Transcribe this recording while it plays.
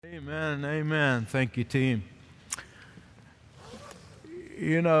Amen, amen. Thank you, team.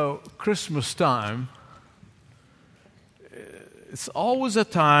 Christmas time, it's always a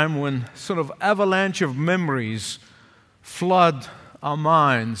time when sort of avalanche of memories flood our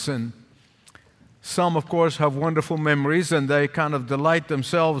minds. And some, of course, have wonderful memories and they kind of delight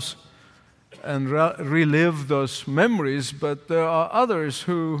themselves and relive those memories. But there are others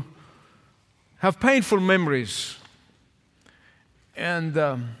who have painful memories. And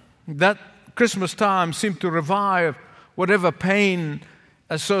that Christmas time seemed to revive whatever pain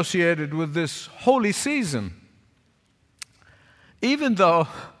associated with this holy season. Even though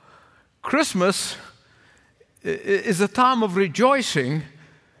Christmas is a time of rejoicing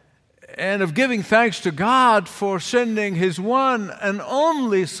and of giving thanks to God for sending His one and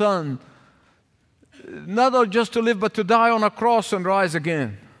only Son, not just to live but to die on a cross and rise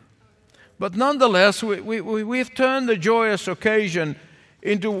again. But nonetheless, we've turned the joyous occasion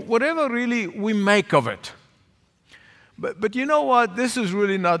into whatever really we make of it. But you know what? This is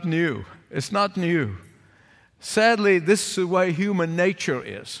really not new. It's not new. Sadly, this is the way human nature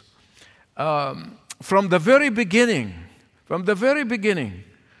is. From the very beginning,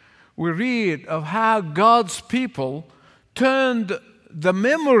 we read of how God's people turned the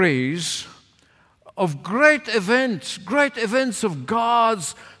memories of great events of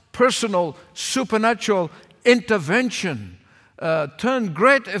God's personal, supernatural intervention, turned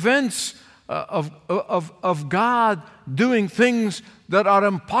great events of God doing things that are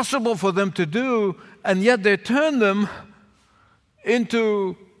impossible for them to do, and yet they turn them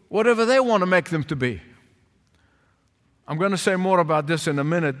into whatever they want to make them to be. I'm going to say more about this in a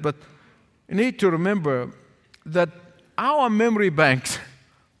minute, but you need to remember that our memory banks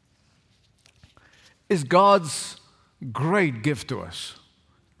is God's great gift to us.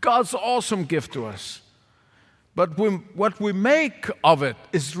 God's awesome gift to us. But what we make of it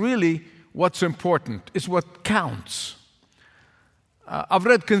is really what's important, is what counts. I've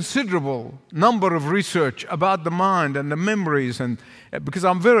read considerable number of research about the mind and the memories, and because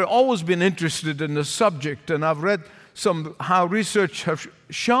I'm always been interested in the subject, and I've read how research have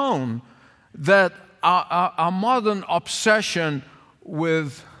shown that our modern obsession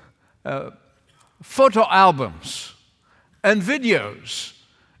with photo albums and videos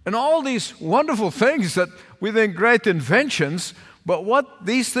and all these wonderful things that we think great inventions, but what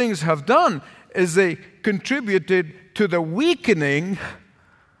these things have done is they contributed to the weakening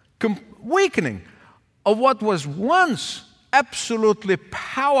of what was once absolutely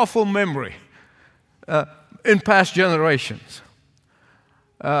powerful memory in past generations.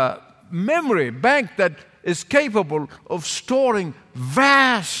 Memory bank that is capable of storing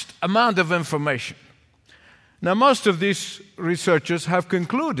vast amount of information. Now, most of these researchers have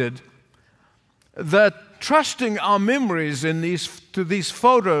concluded that trusting our memories to these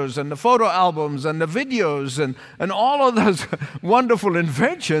photos and the photo albums and the videos and all of those wonderful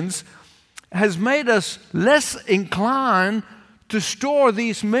inventions has made us less inclined to store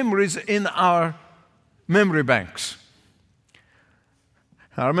these memories in our memory banks.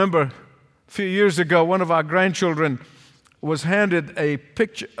 I remember a few years ago, one of our grandchildren was handed a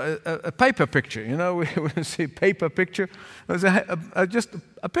picture, a paper picture. You know, we see paper picture. It was just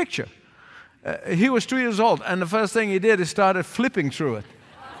a picture. He was 2 years old, and the first thing he did is started flipping through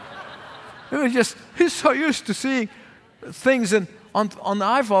it. He's so used to seeing things on the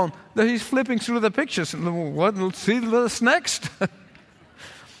iPhone that he's flipping through the pictures. And let's see what's next.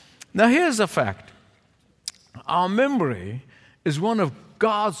 Now, here's a fact. Our memory is one of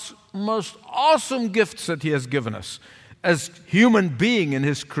God's most awesome gifts that He has given us as human being in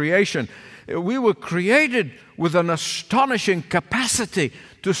His creation. We were created with an astonishing capacity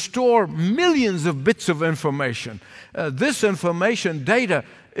to store millions of bits of information. This information data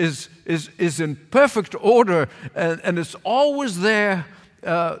is in perfect order, and it's always there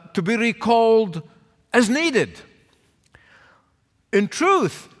to be recalled as needed. In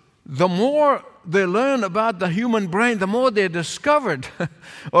truth, the more they learn about the human brain, the more they discovered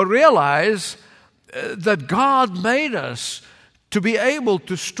or realize that God made us to be able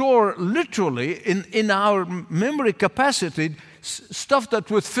to store literally in our memory capacity stuff that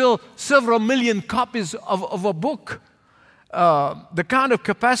would fill several million copies of a book. The kind of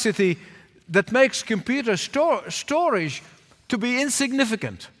capacity that makes computer storage to be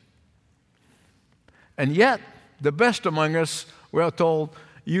insignificant. And yet, the best among us, we are told,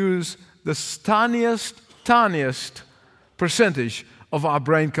 use the tiniest percentage of our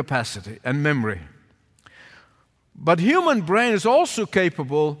brain capacity and memory. But human brain is also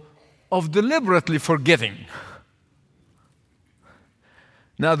capable of deliberately forgetting.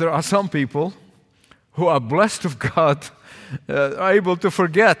 Now, there are some people who are blessed of God are able to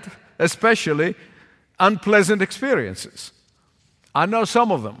forget, especially unpleasant experiences. I know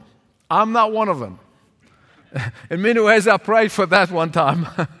some of them. I'm not one of them. In many ways, I prayed for that one time.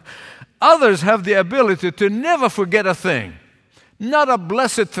 Others have the ability to never forget a thing, not a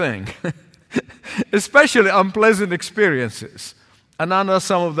blessed thing, especially unpleasant experiences. And I know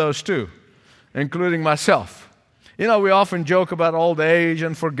some of those too, including myself. We often joke about old age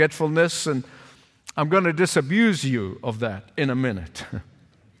and forgetfulness, and I'm going to disabuse you of that in a minute.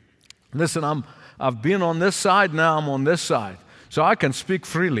 Listen, I've been on this side, now I'm on this side, so I can speak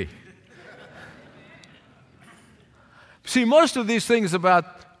freely. See, most of these things about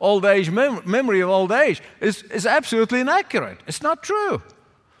old age, memory of old age, is absolutely inaccurate. It's not true.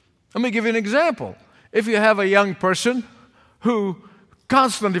 Let me give you an example. If you have a young person who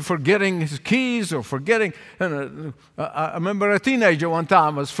constantly forgetting his keys or forgetting, I remember a teenager one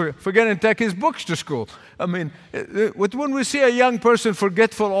time was forgetting to take his books to school. I mean, when we see a young person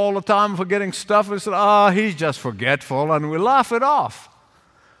forgetful all the time, forgetting stuff, we say, he's just forgetful, and we laugh it off.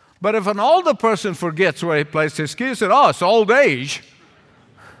 But if an older person forgets where he placed his keys, say, it's old age.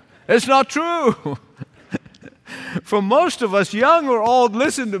 It's not true. For most of us, young or old,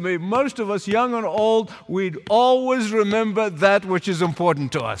 listen to me, most of us, young or old, we'd always remember that which is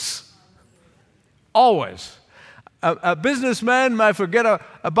important to us. Always. A businessman might forget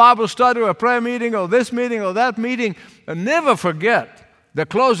a Bible study or a prayer meeting or this meeting or that meeting, and never forget the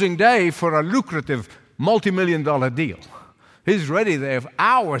closing day for a lucrative multi-million-dollar deal. He's ready there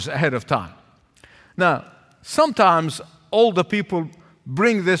hours ahead of time. Now, sometimes older people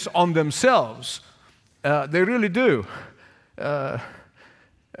bring this on themselves. They really do. And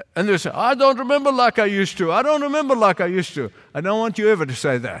they say, I don't remember like I used to. I don't remember like I used to. I don't want you ever to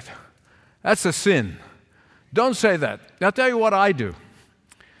say that. That's a sin. Don't say that. I'll tell you what I do.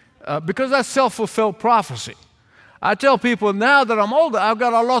 Because that's self-fulfilled prophecy. I tell people now that I'm older, I've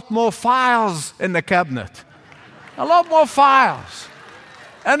got a lot more files in the cabinet. A lot more files.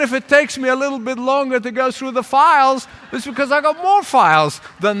 And if it takes me a little bit longer to go through the files, it's because I got more files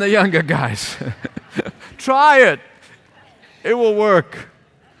than the younger guys. Try it. It will work.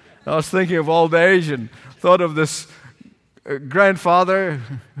 I was thinking of old age and thought of this grandfather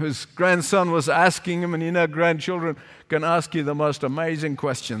whose grandson was asking him, and grandchildren can ask you the most amazing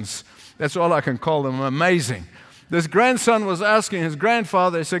questions. That's all I can call them, amazing. This grandson was asking his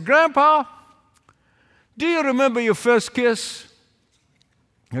grandfather, he said, Grandpa, do you remember your first kiss?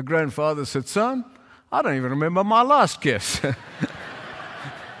 Your grandfather said, Son, I don't even remember my last kiss.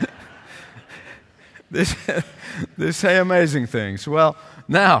 They say amazing things. Well,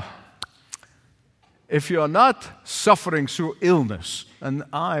 now, if you're not suffering through illness, and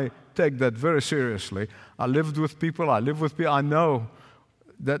I take that very seriously, I live with people, I know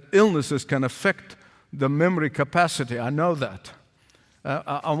that illnesses can affect the memory capacity. I know that.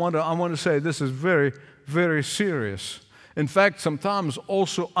 I want to say this is very, very serious. In fact, sometimes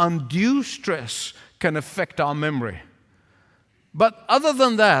also undue stress can affect our memory. But other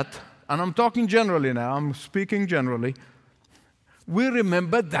than that, and I'm talking generally now, I'm speaking generally, we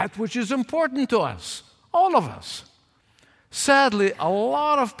remember that which is important to us, all of us. Sadly, a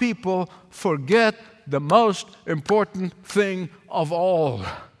lot of people forget the most important thing of all,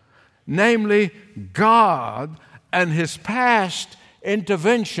 namely God and His past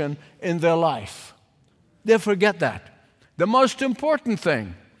intervention in their life. They forget that. The most important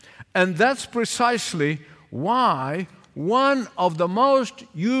thing. And that's precisely why one of the most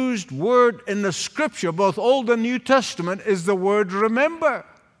used word in the Scripture, both Old and New Testament, is the word remember.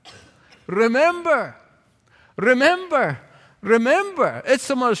 Remember. Remember. Remember. It's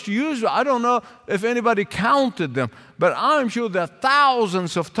the most used. I don't know if anybody counted them, but I'm sure there are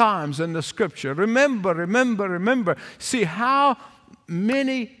thousands of times in the Scripture. Remember, remember, remember. See, how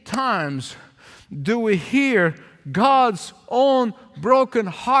many times do we hear God's own broken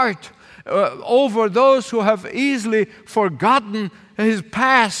heart over those who have easily forgotten His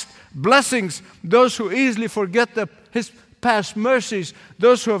past blessings, those who easily forget His past mercies,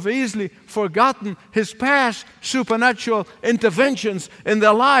 those who have easily forgotten His past supernatural interventions in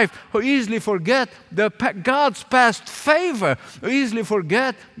their life, who easily forget God's past favor, who easily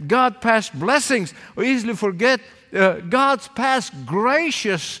forget God's past blessings, who easily forget God's past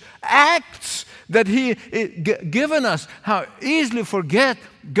gracious acts that He given us, how easily forget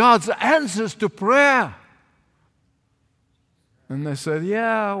God's answers to prayer. And they said,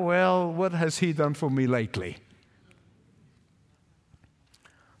 yeah, well, what has He done for me lately?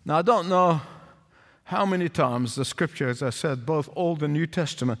 Now, I don't know how many times the Scripture, as I said, both Old and New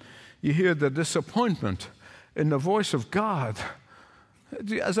Testament, you hear the disappointment in the voice of God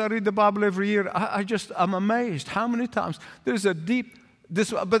As I read the Bible every year, I'm amazed how many times there's a deep,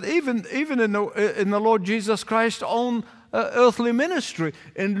 but even in the Lord Jesus Christ's own earthly ministry,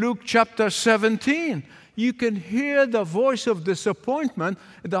 in Luke chapter 17, you can hear the voice of disappointment,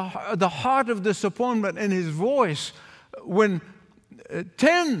 the heart of disappointment in his voice when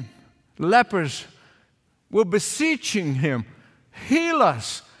 10 lepers were beseeching him, heal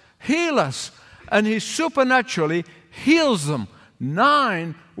us, and he supernaturally heals them.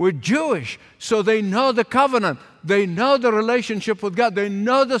 9 were Jewish, so they know the covenant, they know the relationship with God, they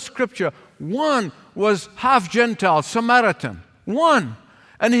know the scripture. 1 was half Gentile, Samaritan. 1.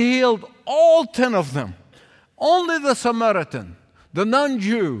 And he healed all 10 of them. Only the Samaritan, the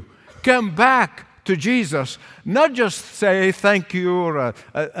non-Jew, came back to Jesus, not just say thank you or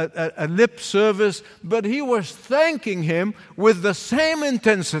a lip service, but he was thanking him with the same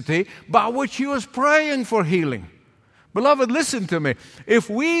intensity by which he was praying for healing. Beloved, listen to me. If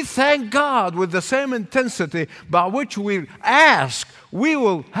we thank God with the same intensity by which we ask, we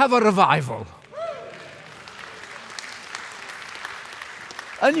will have a revival.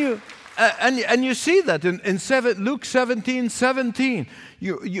 And you see that in Luke 17:17.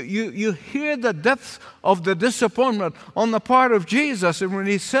 You hear the depth of the disappointment on the part of Jesus. And when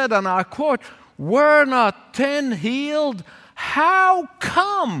he said, and I quote, "Were not 10 healed? How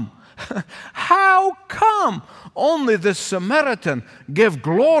come? How come only this Samaritan gave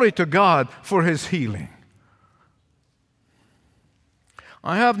glory to God for his healing?"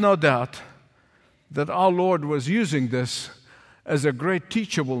 I have no doubt that our Lord was using this as a great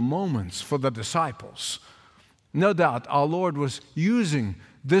teachable moment for the disciples. No doubt our Lord was using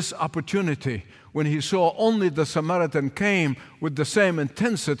this opportunity when he saw only the Samaritan came with the same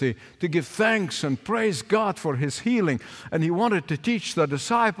intensity to give thanks and praise God for his healing. And he wanted to teach the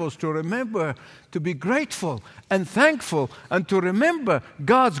disciples to remember to be grateful and thankful and to remember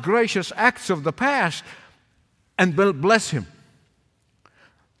God's gracious acts of the past and bless him.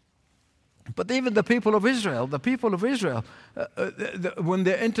 But even the people of Israel, when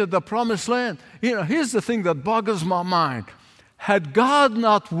they entered the promised land, here's the thing that boggles my mind. Had God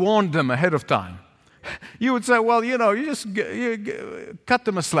not warned them ahead of time, you would say, well, you just cut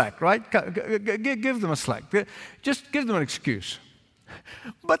them a slack, right? Give them a slack. Just give them an excuse.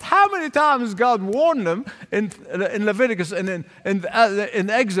 But how many times God warned them in Leviticus and in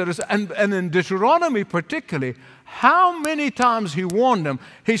Exodus and in Deuteronomy particularly, how many times he warned them.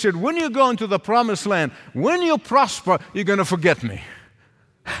 He said, when you go into the promised land, when you prosper, you're going to forget me.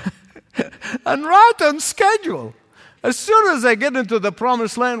 And right on schedule. As soon as they get into the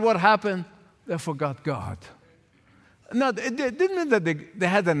promised land, what happened? They forgot God. Now, it didn't mean that they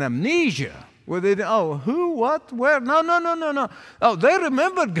had an amnesia. Where they, who, what, where? No. Oh, they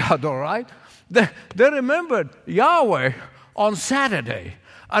remembered God, all right. They remembered Yahweh on Saturday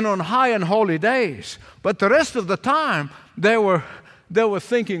and on high and holy days. But the rest of the time, they were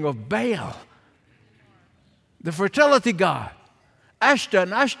thinking of Baal, the fertility god, Ashta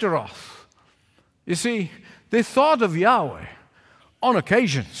and Ashtaroth. You see, they thought of Yahweh on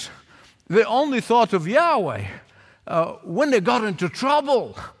occasions. They only thought of Yahweh when they got into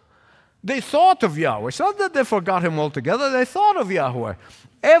trouble. They thought of Yahweh. It's not that they forgot him altogether. They thought of Yahweh.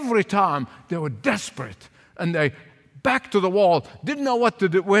 Every time they were desperate and they back to the wall, didn't know what to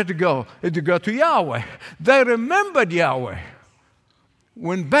do, where to go to Yahweh. They remembered Yahweh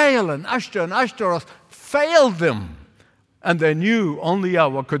when Baal and Ashtar and Ashtaroth failed them, and they knew only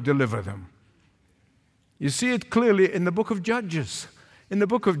Yahweh could deliver them. You see it clearly in the book of Judges. In the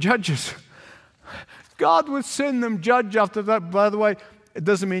book of Judges, God would send them judge after that. By the way, it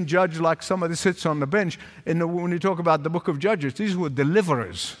doesn't mean judge like somebody sits on the bench. When you talk about the book of Judges, these were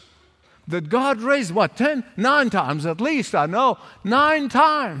deliverers that God raised, 9 times at least, I know. 9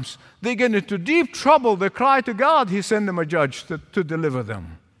 times. They get into deep trouble. They cry to God. He sent them a judge to deliver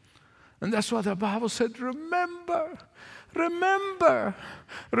them. And that's why the Bible said, remember.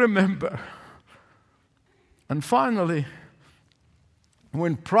 And finally,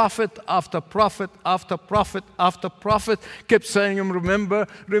 when prophet after prophet after prophet after prophet kept saying them, remember,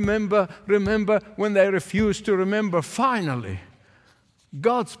 when they refused to remember, finally,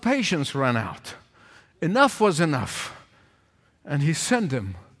 God's patience ran out. Enough was enough. And he sent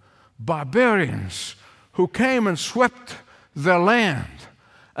them barbarians who came and swept their land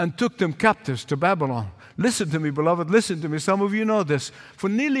and took them captives to Babylon. Listen to me, beloved, listen to me. Some of you know this. For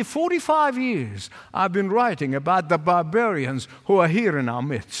nearly 45 years, I've been writing about the barbarians who are here in our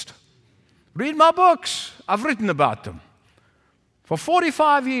midst. Read my books. I've written about them. For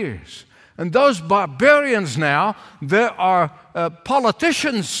 45 years. And those barbarians now, there are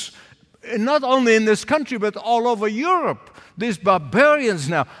politicians, not only in this country, but all over Europe, These barbarians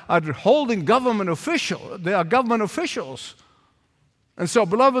now are holding government officials. They are government officials. And so,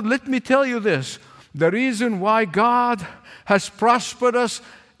 beloved, let me tell you this. The reason why God has prospered us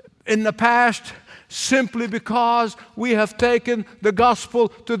in the past, simply because we have taken the gospel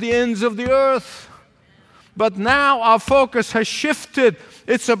to the ends of the earth. But now our focus has shifted.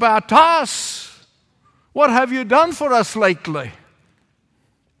 It's about us. What have you done for us lately?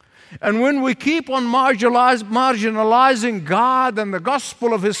 And when we keep on marginalizing God and the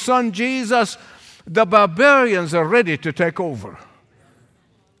gospel of His Son Jesus, the barbarians are ready to take over.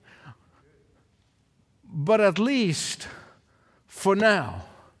 But at least for now,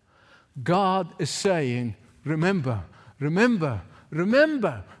 God is saying, remember, remember,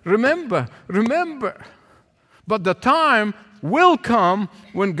 remember, remember, remember. But the time will come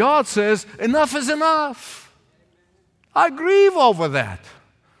when God says, enough is enough. I grieve over that.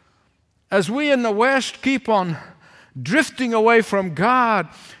 As we in the West keep on drifting away from God,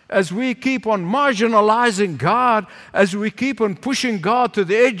 as we keep on marginalizing God, as we keep on pushing God to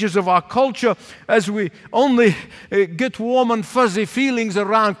the edges of our culture, as we only get warm and fuzzy feelings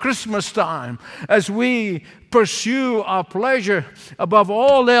around Christmas time, as we pursue our pleasure above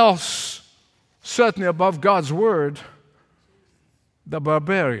all else, certainly above God's Word, the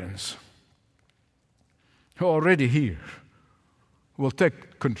barbarians who are already here will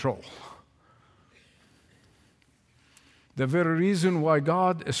take control. The very reason why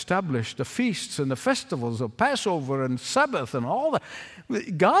God established the feasts and the festivals of Passover and Sabbath and all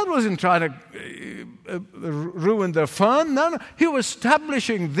that, God wasn't trying to ruin their fun. No. He was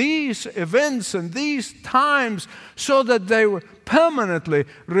establishing these events and these times so that they would permanently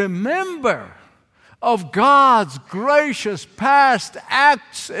remember of God's gracious past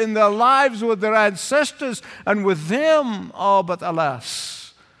acts in their lives with their ancestors and with them. Oh, but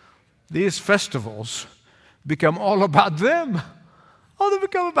alas, these festivals become all about them. Oh, they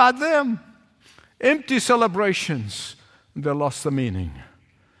become about them. Empty celebrations. They lost the meaning.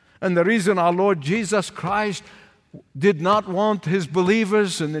 And the reason our Lord Jesus Christ did not want His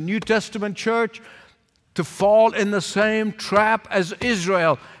believers in the New Testament church to fall in the same trap as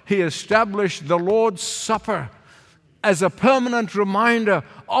Israel, He established the Lord's Supper as a permanent reminder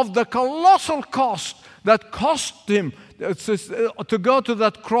of the colossal cost that cost Him to go to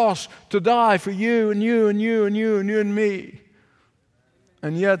that cross, to die for you and you and you and you and you and me.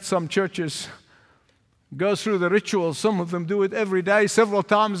 And yet some churches go through the rituals. Some of them do it every day, several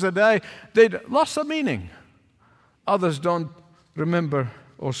times a day. They lost the meaning. Others don't remember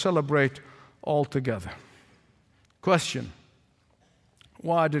or celebrate altogether. Question: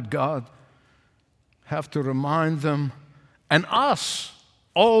 why did God have to remind them and us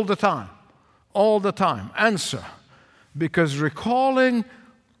all the time? All the time. Answer: because recalling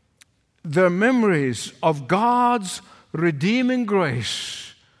their memories of God's redeeming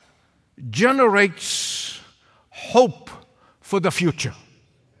grace generates hope for the future.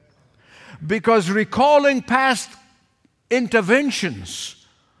 Because recalling past interventions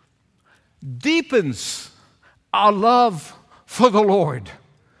deepens our love for the Lord.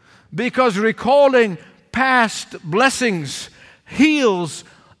 Because recalling past blessings heals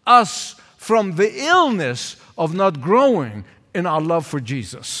us from the illness of not growing in our love for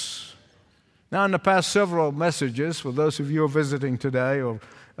Jesus. Now, in the past several messages, for those of you who are visiting today or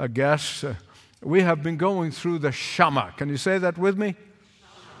guests, we have been going through the Shema. Can you say that with me?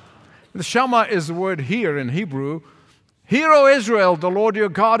 The Shema is the word "hear" in Hebrew. Hear, O Israel, the Lord your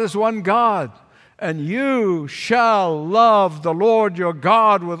God is one God, and you shall love the Lord your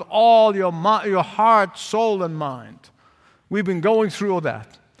God with all your heart, soul, and mind. We've been going through all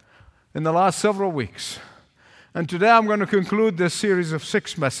that in the last several weeks. And today I'm going to conclude this series of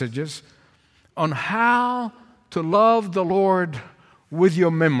 6 messages on how to love the Lord with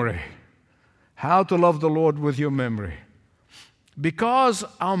your memory. How to love the Lord with your memory. Because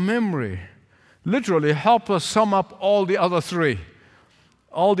our memory literally helps us sum up all the other 3.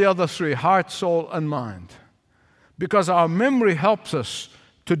 All the other 3, heart, soul, and mind. Because our memory helps us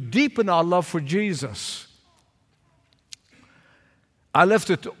to deepen our love for Jesus. I left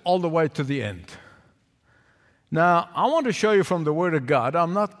it all the way to the end. Now, I want to show you from the Word of God.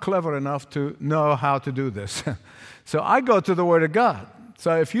 I'm not clever enough to know how to do this. So I go to the Word of God.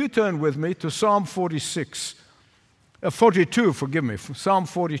 So if you turn with me to Psalm 42, Psalm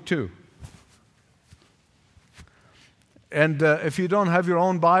 42. And if you don't have your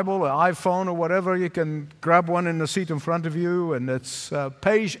own Bible, or iPhone, or whatever, you can grab one in the seat in front of you, and it's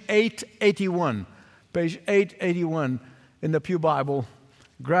page 881. Page 881 in the Pew Bible.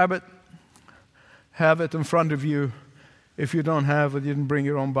 Grab it. Have it in front of you. If you don't have it, you didn't bring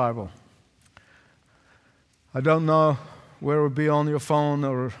your own Bible. I don't know whether it be on your phone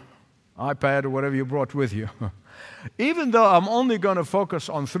or iPad or whatever you brought with you. Even though I'm only going to focus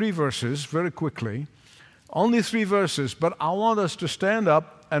on 3 verses very quickly, only 3 verses, but I want us to stand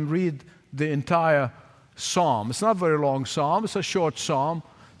up and read the entire psalm. It's not a very long psalm, it's a short psalm.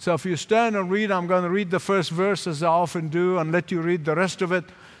 So if you stand and read, I'm going to read the first verse as I often do and let you read the rest of it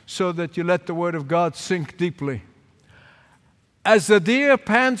so that you let the Word of God sink deeply. As the deer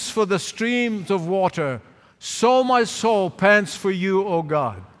pants for the streams of water, so my soul pants for you, O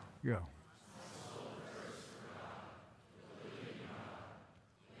God. Yeah.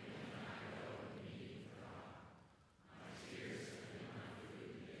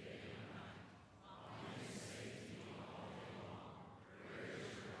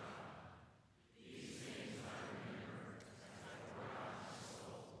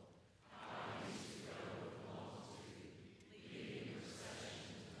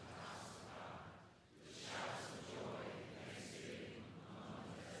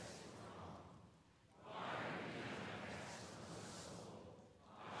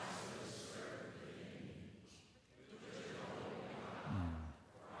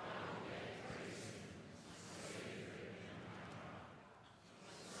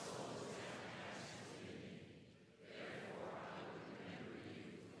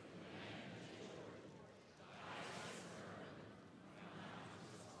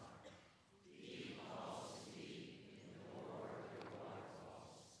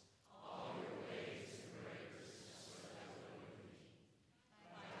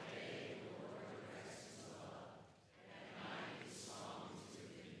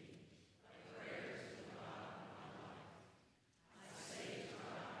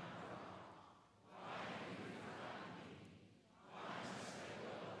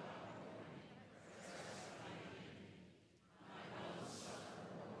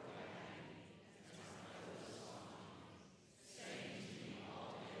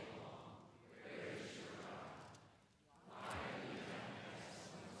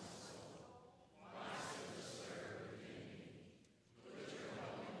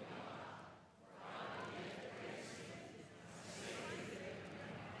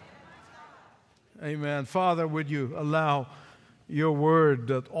 Amen. Father, would you allow your word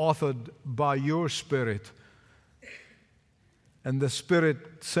that authored by your Spirit and the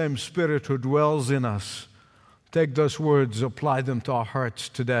same Spirit who dwells in us, take those words, apply them to our hearts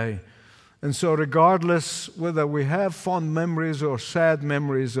today. And so regardless whether we have fond memories or sad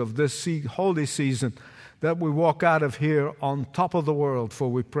memories of this holy season, that we walk out of here on top of the world, for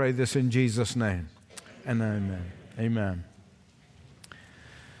we pray this in Jesus' name. And amen. Amen.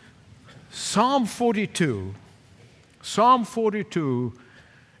 Psalm 42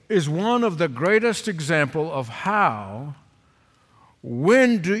 is one of the greatest examples of how,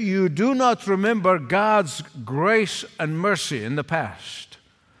 when you do not remember God's grace and mercy in the past,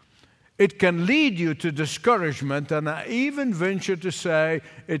 it can lead you to discouragement, and I even venture to say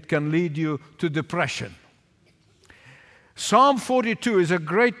it can lead you to depression. Psalm 42 is a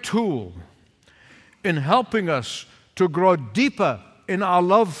great tool in helping us to grow deeper in our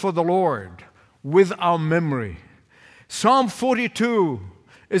love for the Lord with our memory. Psalm 42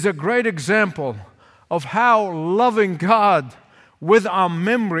 is a great example of how loving God with our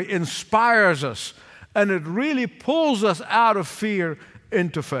memory inspires us, and it really pulls us out of fear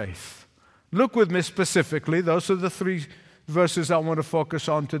into faith. Look with me specifically. Those are the 3 verses I want to focus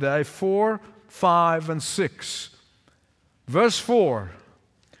on today, 4, 5, and 6. Verse 4,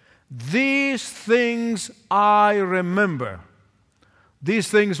 these things I remember. These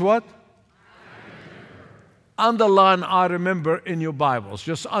things what? Underline I remember in your Bibles.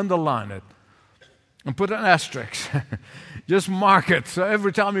 Just underline it. And put an asterisk. Just mark it. So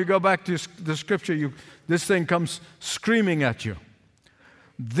every time you go back to the scripture, this thing comes screaming at you.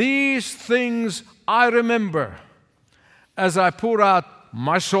 These things I remember as I pour out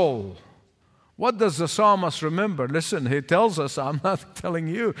my soul. What does the psalmist remember? Listen, he tells us, I'm not telling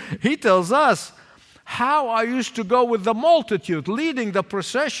you, he tells us how I used to go with the multitude, leading the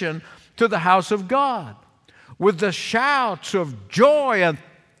procession to the house of God, with the shouts of joy and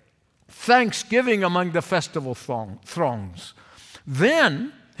thanksgiving among the festival throngs.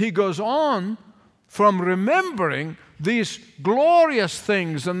 Then he goes on from remembering these glorious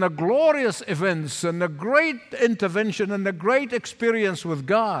things and the glorious events and the great intervention and the great experience with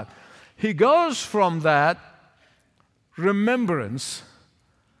God. He goes from that remembrance,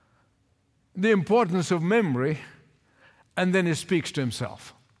 the importance of memory, and then he speaks to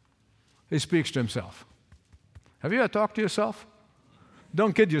himself. He speaks to himself. Have you ever talked to yourself?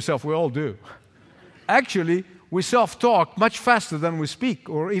 Don't kid yourself, we all do. Actually, we self-talk much faster than we speak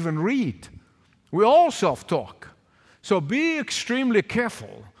or even read. We all self-talk. So be extremely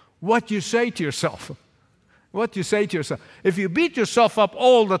careful what you say to yourself. What you say to yourself. If you beat yourself up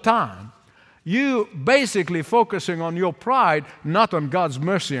all the time, you basically focusing on your pride, not on God's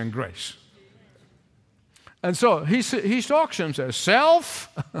mercy and grace. And so he talks to him and says, self,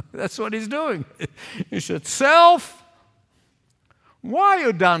 that's what he's doing. He said, self, why are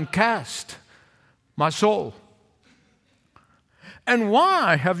you downcast, my soul? And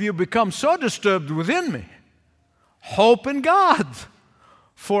why have you become so disturbed within me? Hope in God,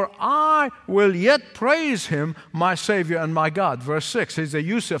 for I will yet praise him, my Savior and my God. Verse 6 is a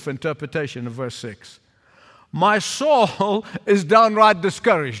Yusuf interpretation of verse 6. My soul is downright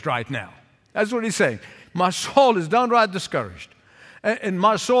discouraged right now. That's what he's saying. My soul is downright discouraged. And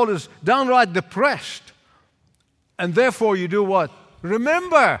my soul is downright depressed. And therefore you do what?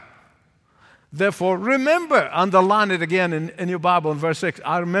 Remember. Therefore remember. Underline it again in your Bible in verse 6.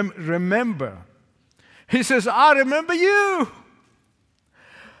 I remember. He says, I remember you.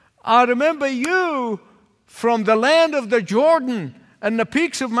 I remember you from the land of the Jordan and the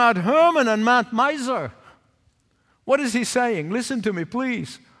peaks of Mount Hermon and Mount Mizar. What is he saying? Listen to me,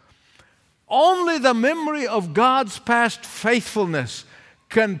 please. Only the memory of God's past faithfulness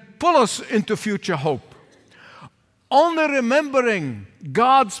can pull us into future hope. Only remembering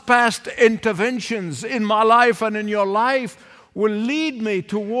God's past interventions in my life and in your life will lead me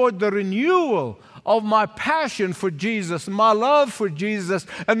toward the renewal of my passion for Jesus, my love for Jesus,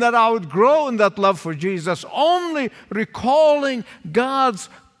 and that I would grow in that love for Jesus. Only recalling God's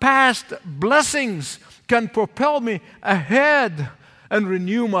past blessings can propel me ahead and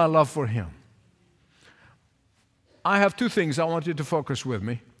renew my love for Him. I have two things I want you to focus with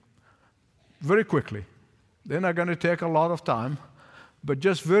me very quickly. They're not going to take a lot of time, but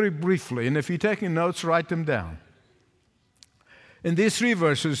just very briefly. And if you're taking notes, write them down. In these 3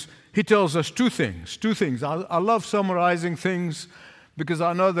 verses, he tells us two things. I love summarizing things because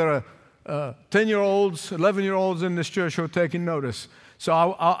I know there are 10-year-olds, 11-year-olds in this church who are taking notice. So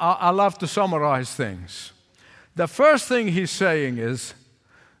I love to summarize things. The first thing he's saying is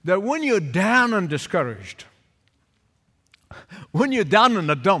that when you're down and discouraged, when you're down in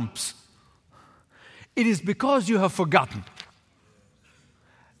the dumps, it is because you have forgotten.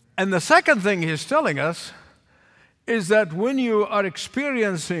 And the second thing he's telling us is that when you are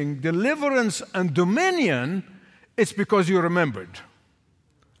experiencing deliverance and dominion, it's because you remembered.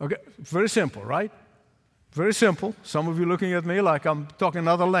 Okay, very simple, right? Very simple. Some of you looking at me like I'm talking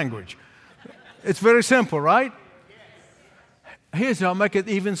another language. It's very simple, right? Here's how I make it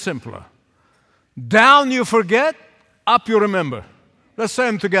even simpler. Down you forget, up you remember. Let's say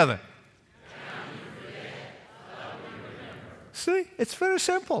them together. Down you forget, up you remember. See, it's very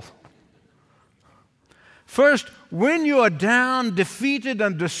simple. First, when you are down, defeated,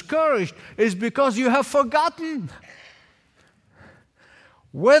 and discouraged, is because you have forgotten.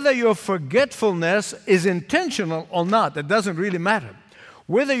 Whether your forgetfulness is intentional or not, it doesn't really matter.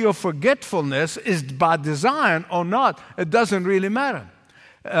 Whether your forgetfulness is by design or not, it doesn't really matter.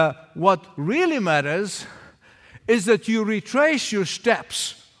 What really matters is that you retrace your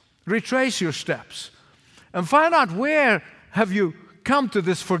steps, and find out where have you come to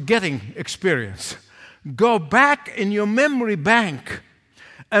this forgetting experience. Go back in your memory bank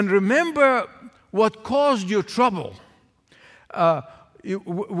and remember what caused you trouble.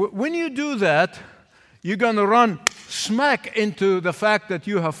 When you do that, you're going to run smack into the fact that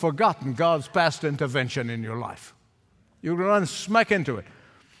you have forgotten God's past intervention in your life. You're going to run smack into it.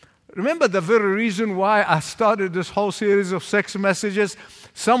 Remember the very reason why I started this whole series of 6 messages?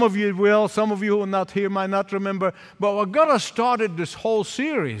 Some of you will, some of you who are not here might not remember, but what got us started this whole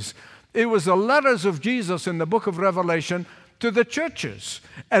series, it was the letters of Jesus in the book of Revelation to the churches,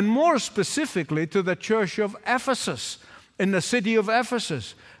 and more specifically to the church of Ephesus, in the city of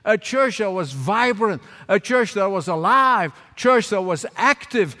Ephesus. A church that was vibrant, a church that was alive, church that was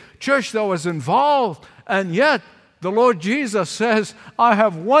active, church that was involved. And yet, the Lord Jesus says, I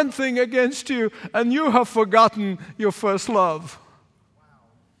have one thing against you, and you have forgotten your first love.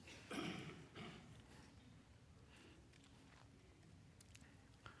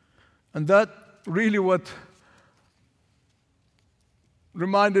 And that really what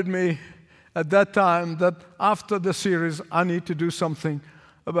reminded me at that time that after the series, I need to do something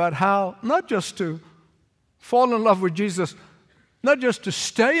about how not just to fall in love with Jesus, not just to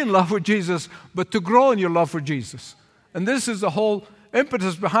stay in love with Jesus, but to grow in your love for Jesus. And this is the whole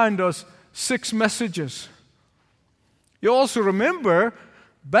impetus behind those 6 messages. You also remember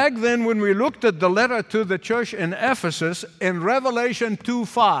back then when we looked at the letter to the church in Ephesus in Revelation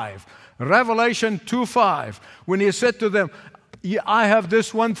 2:5. Revelation 2:5, when he said to them, I have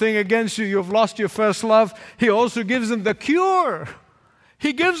this one thing against you. You've lost your first love. He also gives them the cure.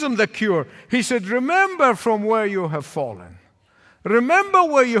 He gives them the cure. He said, remember from where you have fallen. Remember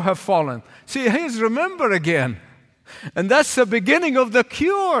where you have fallen. See, here's remember again. And that's the beginning of the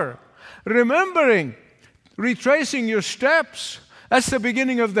cure. Remembering, retracing your steps. That's the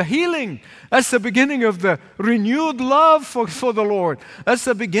beginning of the healing. That's the beginning of the renewed love for the Lord. That's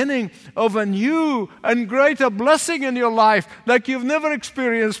the beginning of a new and greater blessing in your life like you've never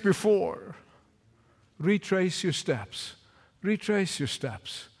experienced before. Retrace your steps. Retrace your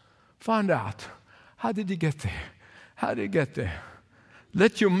steps. Find out, how did you get there? How did you get there?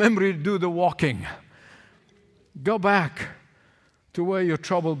 Let your memory do the walking. Go back to where your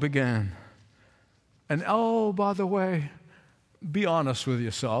trouble began. And oh, by the way, be honest with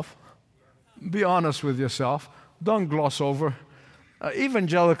yourself. Be honest with yourself. Don't gloss over.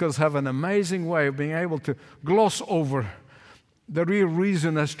 Evangelicals have an amazing way of being able to gloss over the real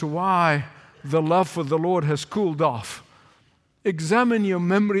reason as to why the love for the Lord has cooled off. Examine your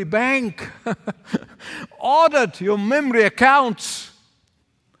memory bank. Audit your memory accounts.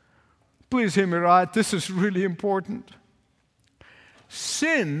 Please hear me right. This is really important.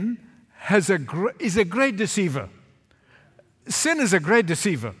 Sin is a great deceiver. Sin is a great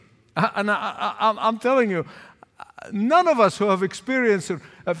deceiver. And I'm telling you, none of us who have experienced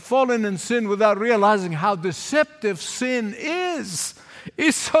have fallen in sin without realizing how deceptive sin is.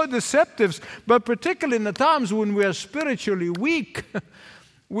 It's so deceptive, but particularly in the times when we are spiritually weak,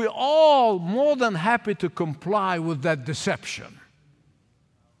 we're all more than happy to comply with that deception.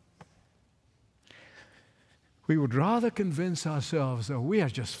 We would rather convince ourselves that we are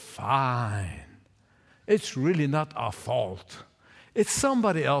just fine. It's really not our fault. It's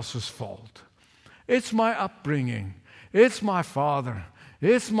somebody else's fault. It's my upbringing. It's my father.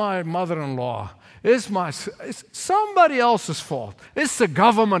 It's my mother-in-law. It's somebody else's fault. It's the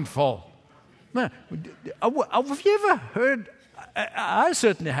government fault. Man, have you ever heard, I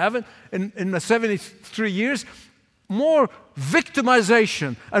certainly haven't, in the 73 years, more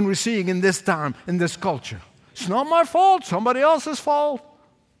victimization and we're seeing in this time, in this culture. It's not my fault, somebody else's fault.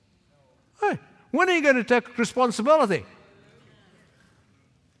 Hey, when are you going to take responsibility?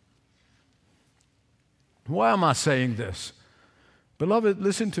 Why am I saying this? Beloved,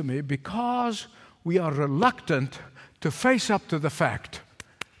 listen to me. Because we are reluctant to face up to the fact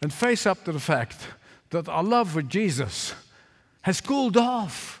that our love for Jesus has cooled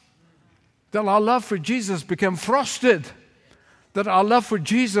off, that our love for Jesus became frosted, that our love for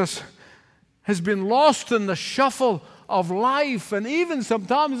Jesus has been lost in the shuffle of life and even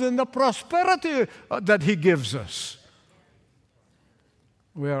sometimes in the prosperity that He gives us.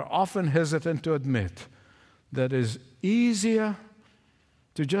 We are often hesitant to admit that it is easier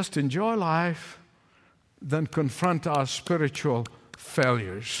to just enjoy life than confront our spiritual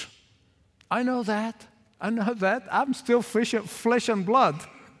failures. I know that. I'm still flesh and blood.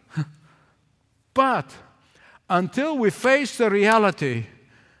 But until we face the reality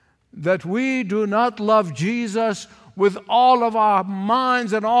that we do not love Jesus with all of our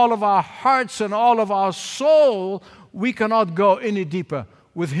minds and all of our hearts and all of our soul, we cannot go any deeper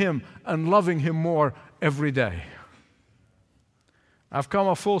with Him and loving Him more every day. I've come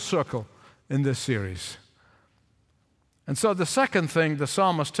a full circle in this series. And so the second thing the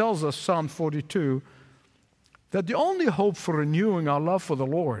psalmist tells us, Psalm 42, that the only hope for renewing our love for the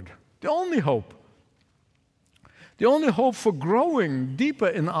Lord, the only hope for growing deeper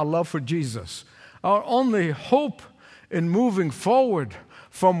in our love for Jesus, our only hope in moving forward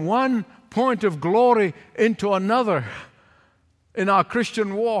from one point of glory into another in our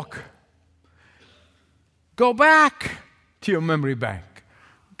Christian walk. Go back to your memory bank.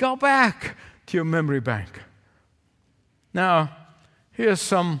 Go back to your memory bank. Now, here's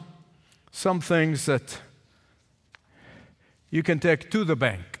some things that you can take to the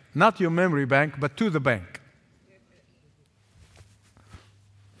bank. Not your memory bank, but to the bank.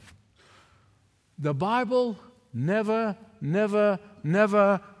 The Bible never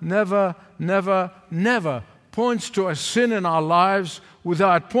points to a sin in our lives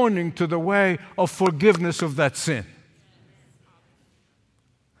without pointing to the way of forgiveness of that sin.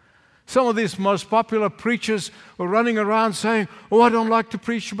 Some of these most popular preachers are running around saying, I don't like to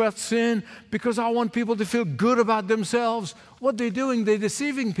preach about sin because I want people to feel good about themselves. What they're doing, they're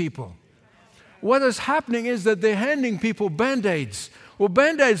deceiving people. What is happening is that they're handing people Band-Aids. Well,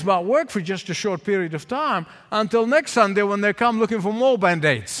 Band-Aids might work for just a short period of time until next Sunday when they come looking for more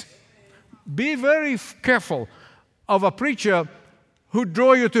Band-Aids. Be very careful of a preacher who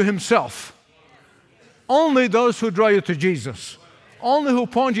draw you to himself. Only those who draw you to Jesus. Only who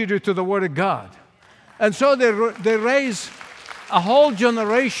point you to the Word of God. And so they raise a whole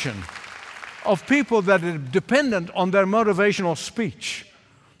generation of people that are dependent on their motivational speech.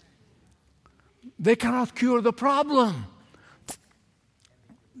 They cannot cure the problem.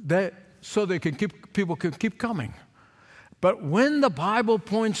 People can keep coming. But when the Bible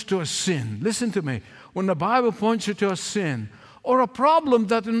points to a sin, listen to me, when the Bible points you to a sin or a problem,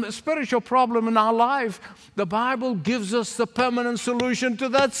 a spiritual problem in our life, the Bible gives us the permanent solution to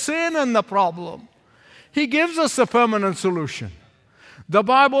that sin and the problem. He gives us a permanent solution. The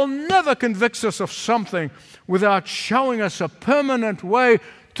Bible never convicts us of something without showing us a permanent way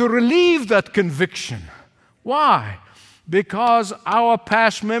to relieve that conviction. Why? Because our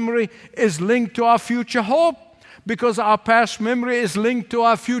past memory is linked to our future hope. Because our past memory is linked to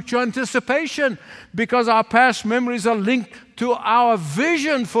our future anticipation. Because our past memories are linked to our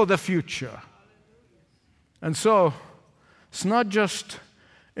vision for the future. And so, it's not just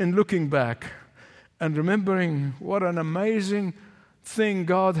in looking back and remembering what an amazing thing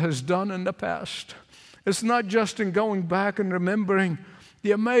God has done in the past. It's not just in going back and remembering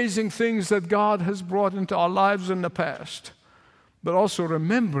the amazing things that God has brought into our lives in the past, but also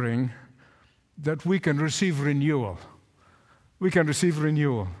remembering that we can receive renewal. We can receive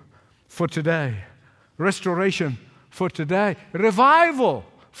renewal for today, restoration for today, revival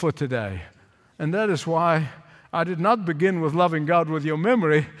for today. And that is why I did not begin with loving God with your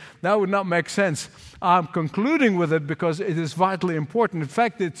memory. That would not make sense. I'm concluding with it because it is vitally important. In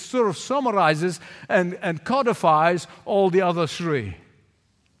fact, it sort of summarizes and codifies all the other three.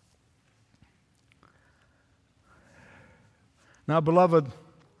 Now, beloved,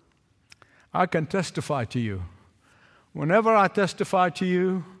 I can testify to you. Whenever I testify to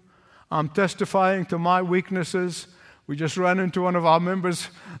you, I'm testifying to my weaknesses. We just ran into one of our members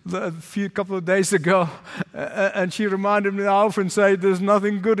a couple of days ago, and she reminded me, I often say, there's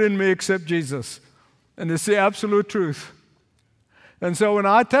nothing good in me except Jesus. And it's the absolute truth. And so when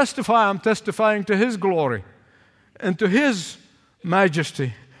I testify, I'm testifying to His glory and to His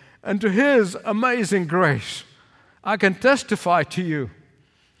majesty and to His amazing grace. I can testify to you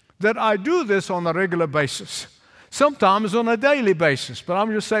that I do this on a regular basis, sometimes on a daily basis, but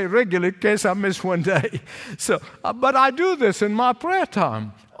I'm just saying regular in case I miss one day. But I do this in my prayer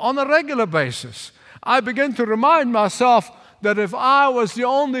time on a regular basis. I begin to remind myself that if I was the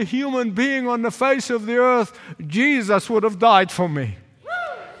only human being on the face of the earth, Jesus would have died for me.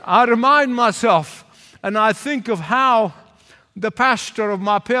 I remind myself, and I think of how the pastor of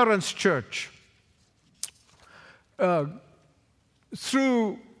my parents' church,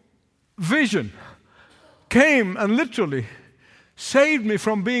 through vision, came and literally saved me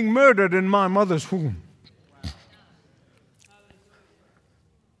from being murdered in my mother's womb.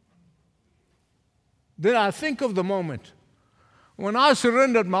 Then I think of the moment when I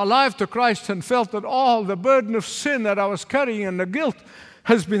surrendered my life to Christ and felt that all the burden of sin that I was carrying and the guilt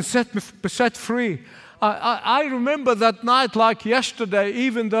has been set free. I remember that night like yesterday,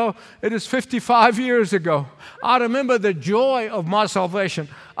 even though it is 55 years ago. I remember the joy of my salvation.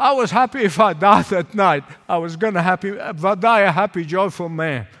 I was happy if I died that night. I was going to die a happy, joyful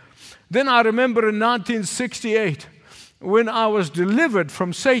man. Then I remember in 1968 when I was delivered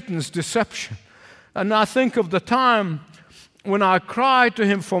from Satan's deception. And I think of the time when I cried to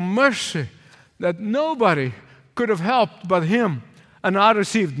Him for mercy that nobody could have helped but Him, and I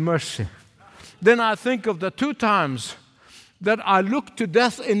received mercy. Then I think of the 2 times that I looked to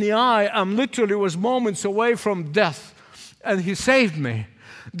death in the eye. I literally was moments away from death, and He saved me.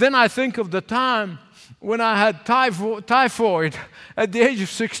 Then I think of the time when I had typhoid at the age of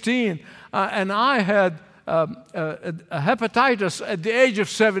 16, and I had a hepatitis at the age of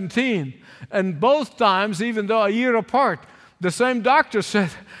 17. And both times, even though a year apart, the same doctor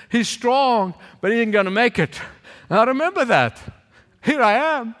said, he's strong, but he ain't going to make it. And I remember that. Here I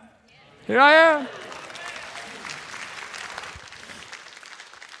am. Here I am.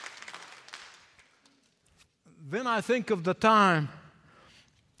 Then I think of the time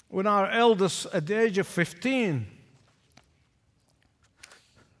when our eldest, at the age of 15,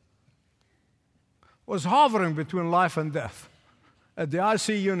 was hovering between life and death at the IC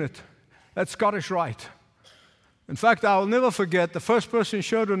unit at Scottish Rite. In fact, I will never forget, the first person he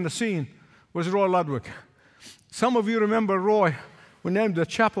showed on the scene was Roy Ludwig. Some of you remember Roy. We named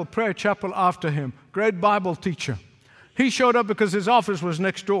the prayer chapel after him. Great Bible teacher. He showed up because his office was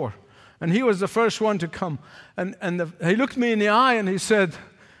next door. And he was the first one to come. And he looked me in the eye and he said,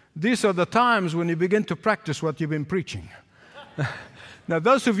 these are the times when you begin to practice what you've been preaching. Now,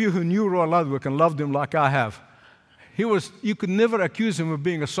 those of you who knew Roy Ludwig and loved him like I have, you could never accuse him of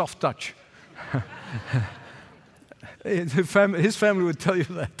being a soft touch. His family would tell you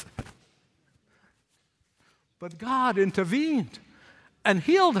that. But God intervened and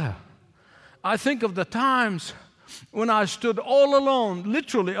healed her. I think of the times when I stood all alone,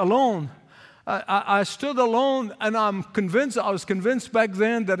 literally alone. I stood alone, and I was convinced back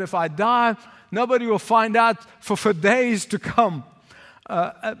then that if I die, nobody will find out for days to come.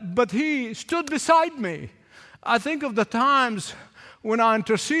 But He stood beside me. I think of the times when I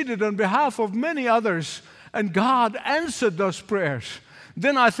interceded on behalf of many others, and God answered those prayers.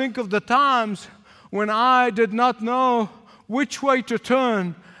 Then I think of the times when I did not know which way to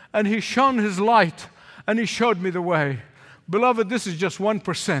turn, and He shone His light, and He showed me the way. Beloved, this is just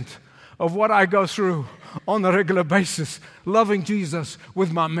 1% of what I go through on a regular basis, loving Jesus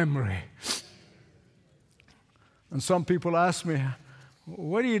with my memory. And some people ask me,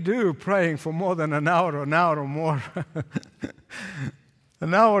 what do you do praying for more than an hour or more?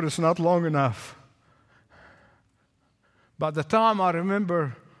 An hour is not long enough. By the time I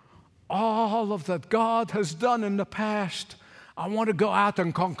remember all of that God has done in the past, I want to go out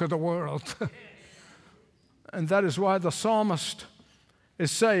and conquer the world. And that is why the psalmist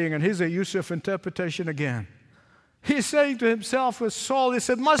is saying, and here's a Yusuf interpretation again. He's saying to himself with Saul, he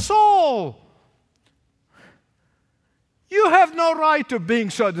said, my soul, you have no right of being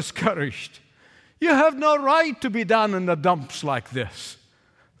so discouraged. You have no right to be down in the dumps like this.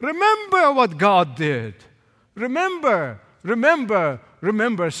 Remember what God did. Remember, remember,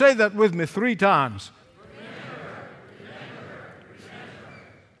 remember. Say that with me 3 times. Remember, remember, remember.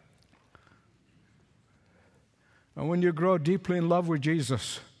 And when you grow deeply in love with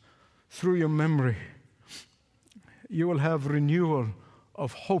Jesus through your memory, you will have renewal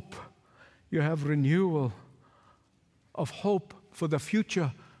of hope. You have renewal of hope for the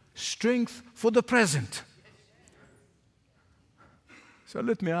future, strength for the present. So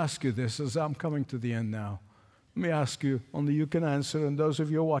let me ask you this as I'm coming to the end now. Let me ask you, only you can answer, and those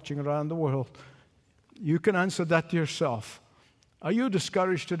of you watching around the world, you can answer that to yourself. Are you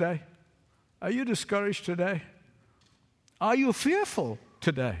discouraged today? Are you discouraged today? Are you fearful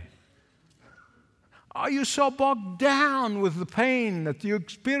today? Are you so bogged down with the pain that you're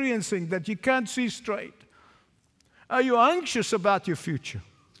experiencing that you can't see straight? Are you anxious about your future?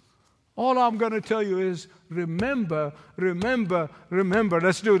 All I'm going to tell you is remember, remember, remember.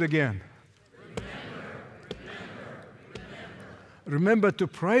 Let's do it again. Remember to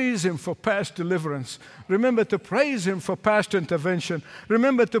praise Him for past deliverance. Remember to praise Him for past intervention.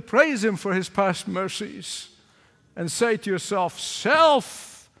 Remember to praise Him for His past mercies. And say to yourself,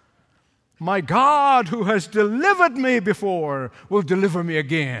 self, my God who has delivered me before will deliver me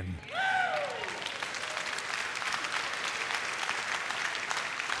again.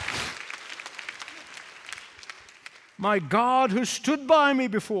 My God who stood by me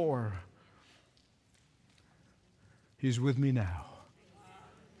before, He's with me now.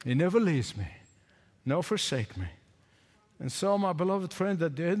 He never leaves me, nor forsake me. And so, my beloved friend,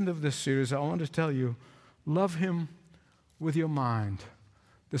 at the end of this series, I want to tell you, love Him with your mind,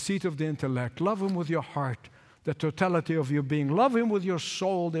 the seat of the intellect. Love Him with your heart, the totality of your being. Love Him with your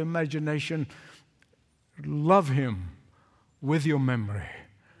soul, the imagination. Love Him with your memory.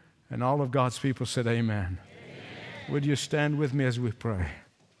 And all of God's people said, amen. Would you stand with me as we pray?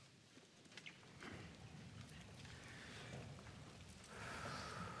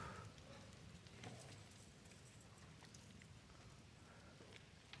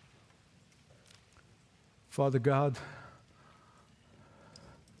 Father God,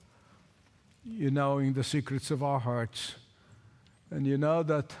 you knowing the secrets of our hearts, and you know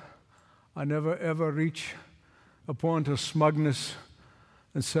that I never ever reach a point of smugness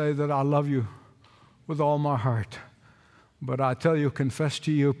and say that I love you with all my heart. But I tell you, confess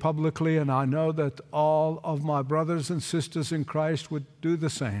to you publicly, and I know that all of my brothers and sisters in Christ would do the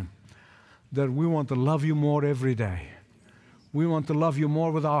same, that we want to love you more every day. We want to love you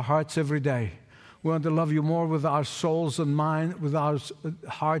more with our hearts every day. We want to love you more with our souls and mind, with our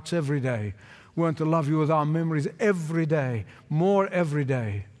hearts every day. We want to love you with our memories every day, more every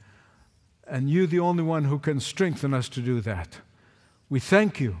day. And you're the only one who can strengthen us to do that. We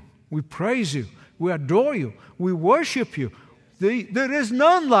thank you. We praise you. We adore you. We worship you. There is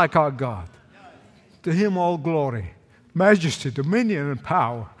none like our God. To Him all glory, majesty, dominion, and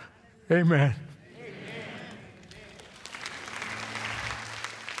power. Amen.